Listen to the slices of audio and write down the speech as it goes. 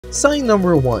Sign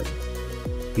number 1.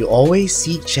 You always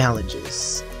seek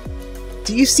challenges.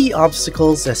 Do you see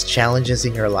obstacles as challenges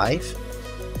in your life?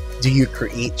 Do you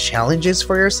create challenges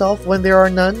for yourself when there are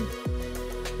none?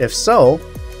 If so,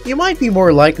 you might be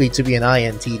more likely to be an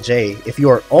INTJ if you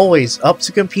are always up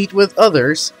to compete with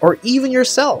others or even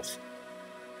yourself.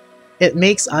 It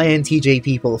makes INTJ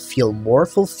people feel more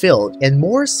fulfilled and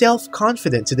more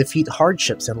self-confident to defeat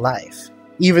hardships in life,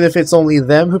 even if it's only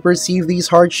them who perceive these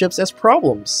hardships as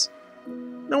problems.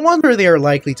 No wonder they are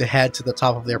likely to head to the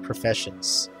top of their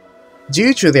professions.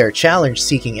 Due to their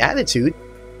challenge-seeking attitude,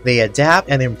 they adapt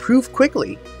and improve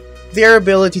quickly. Their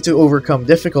ability to overcome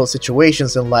difficult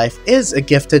situations in life is a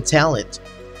gifted talent.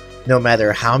 No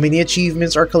matter how many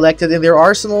achievements are collected in their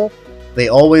arsenal, they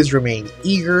always remain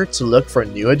eager to look for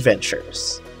new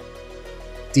adventures.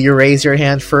 Do you raise your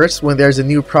hand first when there's a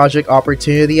new project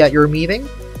opportunity at your meeting?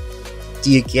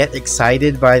 Do you get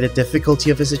excited by the difficulty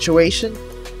of a situation?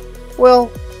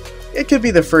 Well, it could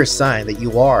be the first sign that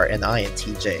you are an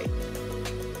INTJ.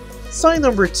 Sign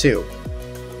number 2.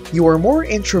 You are more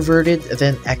introverted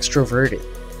than extroverted.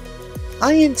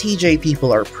 INTJ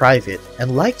people are private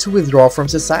and like to withdraw from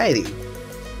society.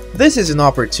 This is an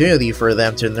opportunity for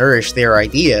them to nourish their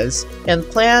ideas and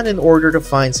plan in order to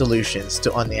find solutions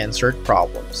to unanswered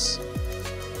problems.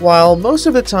 While most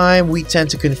of the time we tend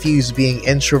to confuse being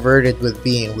introverted with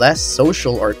being less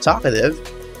social or talkative,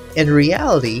 in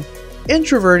reality,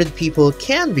 introverted people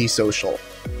can be social.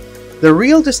 The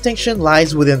real distinction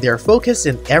lies within their focus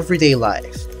in everyday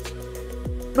life.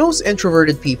 Most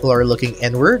introverted people are looking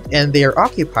inward and they are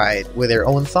occupied with their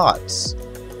own thoughts.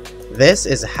 This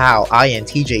is how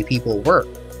INTJ people work.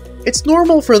 It's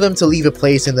normal for them to leave a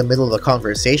place in the middle of a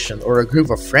conversation or a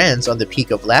group of friends on the peak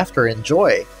of laughter and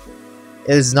joy.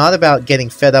 It is not about getting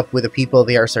fed up with the people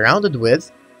they are surrounded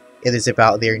with, it is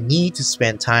about their need to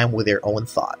spend time with their own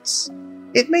thoughts.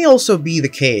 It may also be the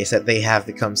case that they have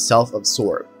become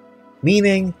self-absorbed,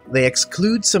 meaning they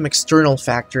exclude some external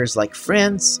factors like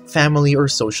friends, family, or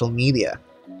social media.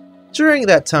 During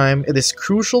that time, it is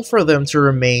crucial for them to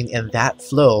remain in that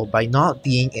flow by not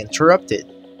being interrupted.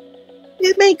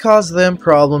 It may cause them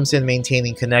problems in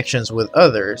maintaining connections with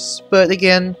others, but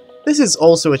again, this is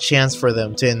also a chance for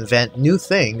them to invent new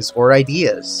things or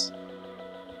ideas.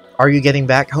 Are you getting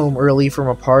back home early from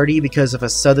a party because of a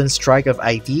sudden strike of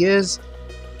ideas?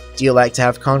 Do you like to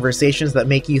have conversations that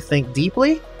make you think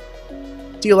deeply?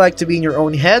 Do you like to be in your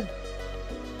own head?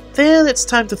 Then it's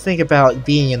time to think about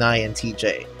being an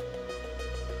INTJ.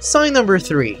 Sign number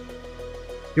 3.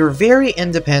 You're very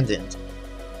independent.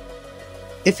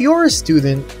 If you're a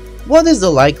student, what is the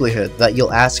likelihood that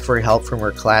you'll ask for help from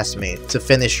your classmate to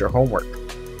finish your homework?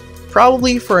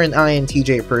 Probably for an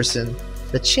INTJ person,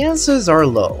 the chances are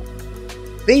low.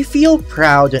 They feel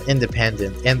proud and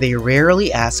independent and they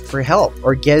rarely ask for help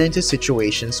or get into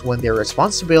situations when their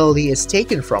responsibility is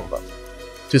taken from them.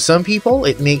 To some people,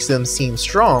 it makes them seem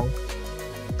strong,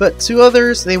 but to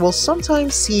others, they will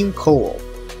sometimes seem cold.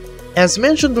 As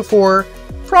mentioned before,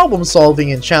 problem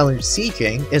solving and challenge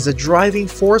seeking is a driving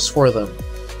force for them.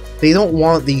 They don't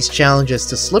want these challenges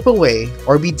to slip away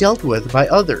or be dealt with by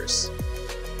others.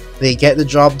 They get the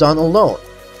job done alone.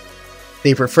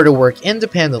 They prefer to work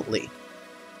independently.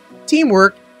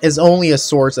 Teamwork is only a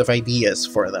source of ideas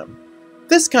for them.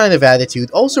 This kind of attitude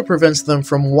also prevents them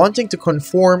from wanting to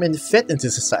conform and fit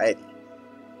into society.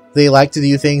 They like to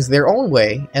do things their own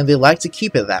way and they like to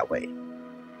keep it that way.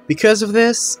 Because of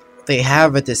this, they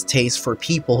have a distaste for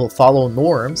people who follow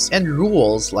norms and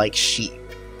rules like sheep.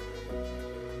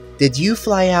 Did you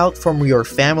fly out from your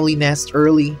family nest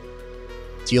early?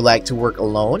 Do you like to work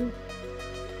alone?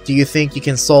 Do you think you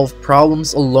can solve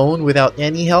problems alone without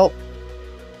any help?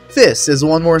 This is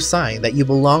one more sign that you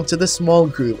belong to the small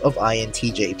group of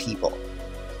INTJ people.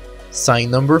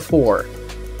 Sign number 4.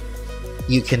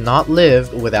 You cannot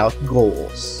live without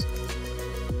goals.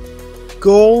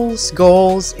 Goals,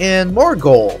 goals, and more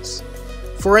goals.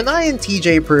 For an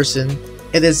INTJ person,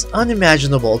 it is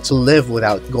unimaginable to live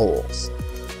without goals.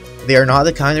 They are not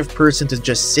the kind of person to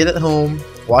just sit at home,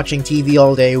 watching TV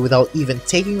all day without even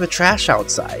taking the trash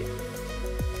outside.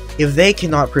 If they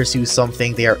cannot pursue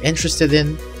something they are interested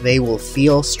in, they will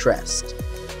feel stressed.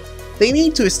 They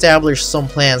need to establish some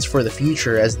plans for the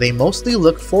future as they mostly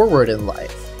look forward in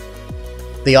life.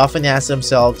 They often ask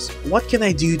themselves, what can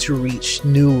I do to reach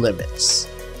new limits?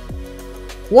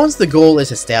 Once the goal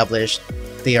is established,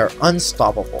 they are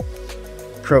unstoppable.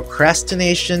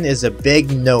 Procrastination is a big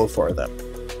no for them.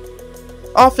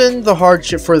 Often, the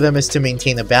hardship for them is to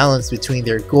maintain a balance between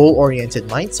their goal-oriented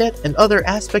mindset and other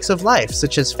aspects of life,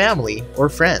 such as family or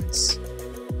friends.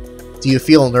 Do you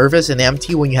feel nervous and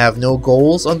empty when you have no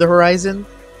goals on the horizon?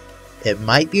 it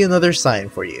might be another sign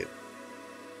for you.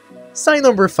 Sign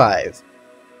number 5.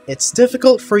 It's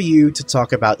difficult for you to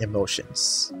talk about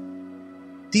emotions.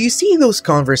 Do you see those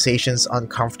conversations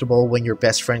uncomfortable when your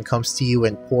best friend comes to you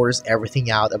and pours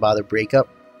everything out about a breakup?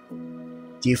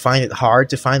 Do you find it hard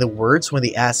to find the words when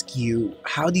they ask you,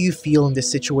 how do you feel in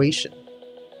this situation?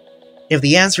 If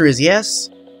the answer is yes,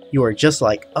 you are just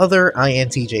like other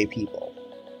INTJ people.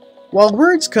 While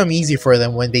words come easy for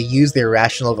them when they use their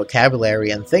rational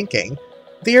vocabulary and thinking,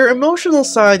 their emotional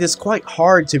side is quite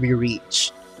hard to be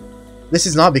reached. This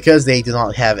is not because they do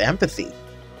not have empathy.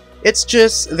 It's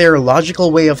just their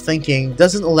logical way of thinking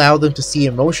doesn't allow them to see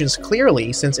emotions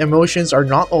clearly, since emotions are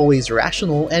not always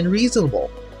rational and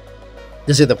reasonable.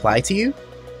 Does it apply to you?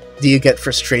 Do you get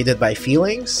frustrated by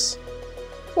feelings?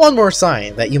 One more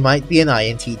sign that you might be an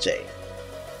INTJ.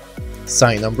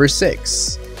 Sign number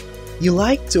 6. You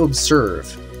like to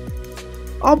observe.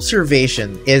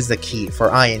 Observation is the key for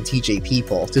INTJ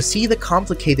people to see the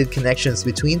complicated connections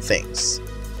between things.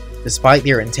 Despite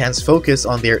their intense focus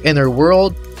on their inner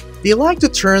world, they like to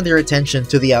turn their attention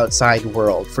to the outside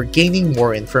world for gaining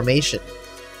more information.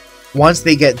 Once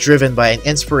they get driven by an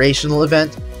inspirational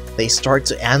event, they start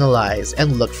to analyze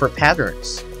and look for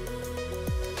patterns.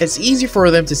 It's easy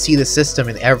for them to see the system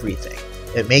in everything.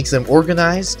 It makes them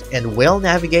organized and well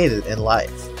navigated in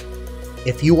life.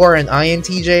 If you are an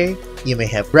INTJ, you may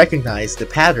have recognized the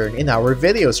pattern in our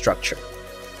video structure.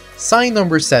 Sign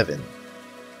number 7.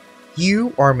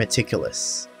 You are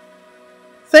meticulous.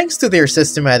 Thanks to their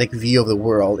systematic view of the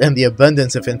world and the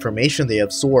abundance of information they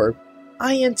absorb,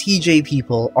 INTJ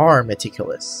people are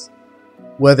meticulous.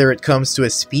 Whether it comes to a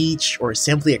speech or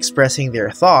simply expressing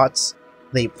their thoughts,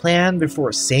 they plan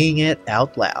before saying it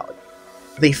out loud.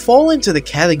 They fall into the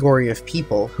category of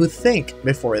people who think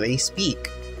before they speak.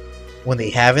 When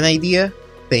they have an idea,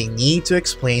 they need to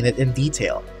explain it in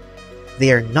detail.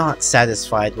 They are not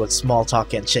satisfied with small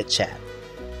talk and chit-chat.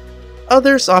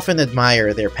 Others often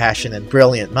admire their passion and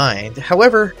brilliant mind,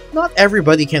 however, not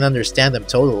everybody can understand them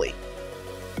totally.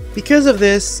 Because of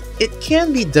this, it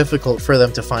can be difficult for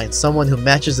them to find someone who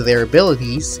matches their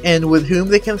abilities and with whom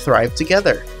they can thrive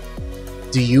together.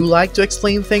 Do you like to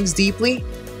explain things deeply?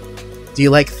 Do you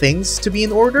like things to be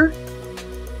in order?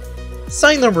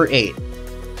 Sign number 8.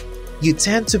 You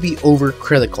tend to be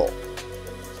overcritical.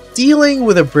 Dealing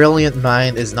with a brilliant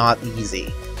mind is not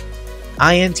easy.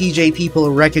 INTJ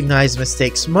people recognize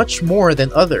mistakes much more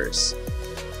than others.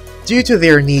 Due to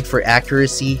their need for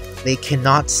accuracy, they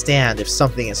cannot stand if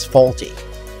something is faulty.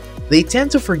 They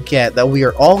tend to forget that we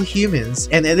are all humans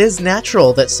and it is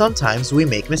natural that sometimes we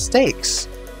make mistakes.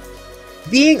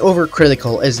 Being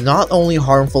overcritical is not only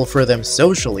harmful for them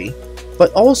socially,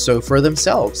 but also for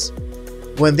themselves.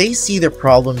 When they see the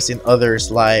problems in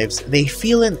others' lives, they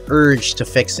feel an urge to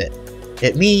fix it.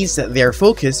 It means that their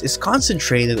focus is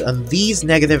concentrated on these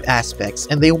negative aspects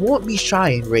and they won't be shy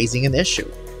in raising an issue.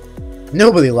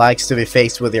 Nobody likes to be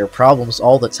faced with their problems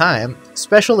all the time,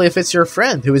 especially if it's your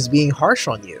friend who is being harsh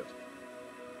on you.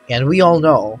 And we all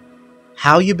know,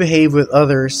 how you behave with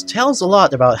others tells a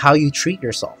lot about how you treat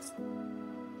yourself.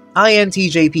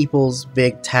 INTJ people's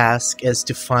big task is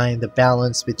to find the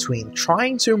balance between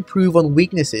trying to improve on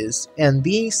weaknesses and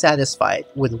being satisfied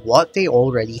with what they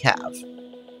already have.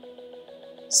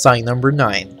 Sign number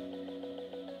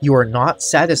 9. You are not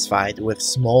satisfied with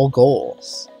small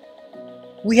goals.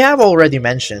 We have already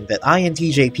mentioned that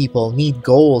INTJ people need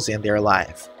goals in their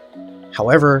life.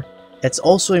 However, it's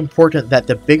also important that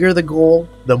the bigger the goal,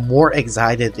 the more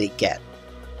excited they get.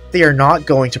 They are not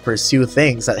going to pursue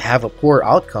things that have a poor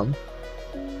outcome.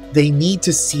 They need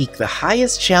to seek the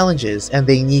highest challenges and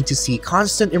they need to see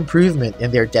constant improvement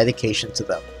in their dedication to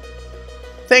them.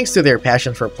 Thanks to their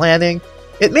passion for planning,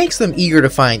 it makes them eager to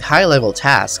find high-level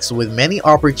tasks with many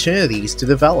opportunities to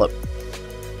develop.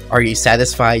 Are you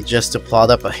satisfied just to plod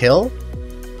up a hill?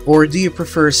 Or do you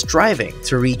prefer striving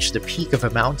to reach the peak of a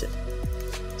mountain?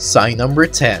 Sign number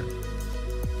 10.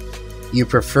 You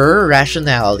prefer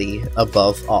rationality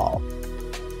above all.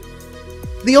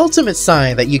 The ultimate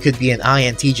sign that you could be an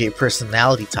INTJ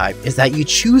personality type is that you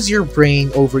choose your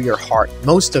brain over your heart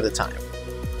most of the time.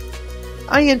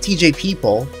 INTJ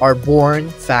people are born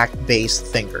fact-based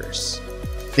thinkers.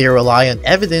 They rely on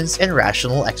evidence and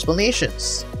rational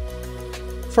explanations.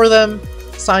 For them,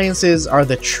 sciences are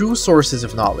the true sources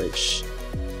of knowledge.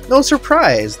 No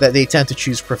surprise that they tend to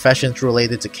choose professions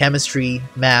related to chemistry,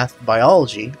 math,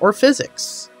 biology, or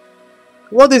physics.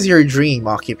 What is your dream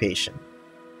occupation?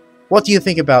 What do you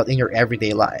think about in your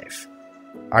everyday life?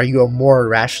 Are you a more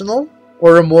rational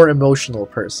or a more emotional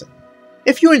person?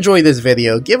 If you enjoyed this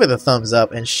video, give it a thumbs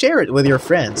up and share it with your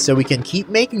friends so we can keep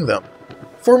making them.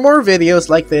 For more videos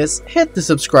like this, hit the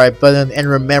subscribe button and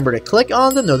remember to click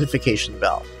on the notification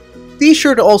bell. Be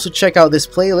sure to also check out this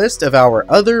playlist of our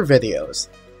other videos.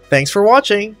 Thanks for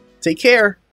watching, take care!